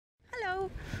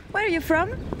Where are you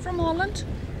from? From Holland.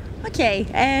 Okay.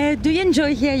 Do you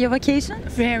enjoy here your vacation?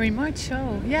 Very much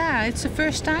so. Yeah, it's the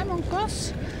first time on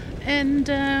Kos. And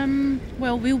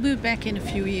well, we'll be back in a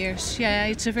few years. Yeah,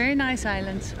 it's a very nice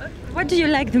island. What do you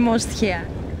like the most here?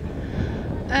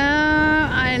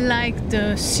 I like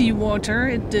the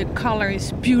seawater. The color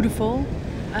is beautiful.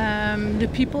 The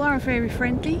people are very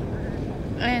friendly,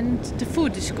 and the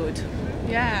food is good.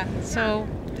 Yeah, so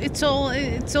it's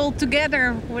all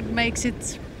together what makes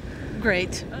it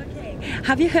great. Okay.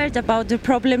 Have you heard about the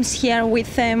problems here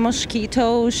with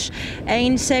mosquitoes,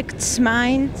 insects,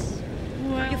 mines?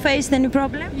 You faced any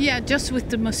problem? Yeah, just with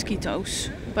the mosquitoes.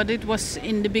 But it was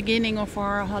in the beginning of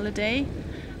our holiday,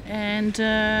 and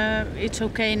it's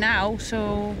okay now,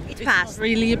 so It passed. Not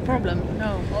really a problem.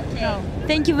 No. Okay. No.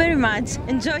 Thank you very much.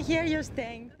 Enjoy here your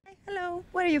staying. Hello,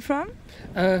 where are you from?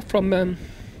 From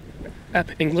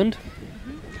England.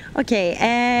 Okay,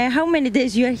 how many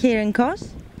days you are here in Kos?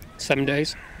 7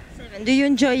 days. 7. Do you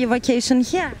enjoy your vacation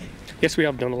here? Yes, we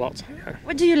have done a lot. Yeah.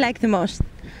 What do you like the most?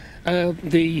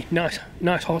 The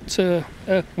nice hot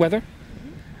weather.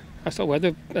 Nice hot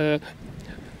weather.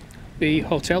 The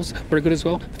hotels very good as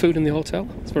well. Food in the hotel,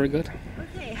 it's very good.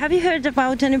 Okay, have you heard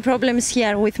about any problems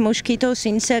here with mosquitoes,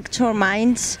 insects or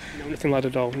mines? No, nothing like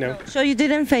that at all. No, So you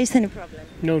didn't face any problem?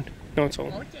 no at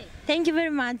all. Okay. Thank you very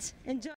much. Enjoy.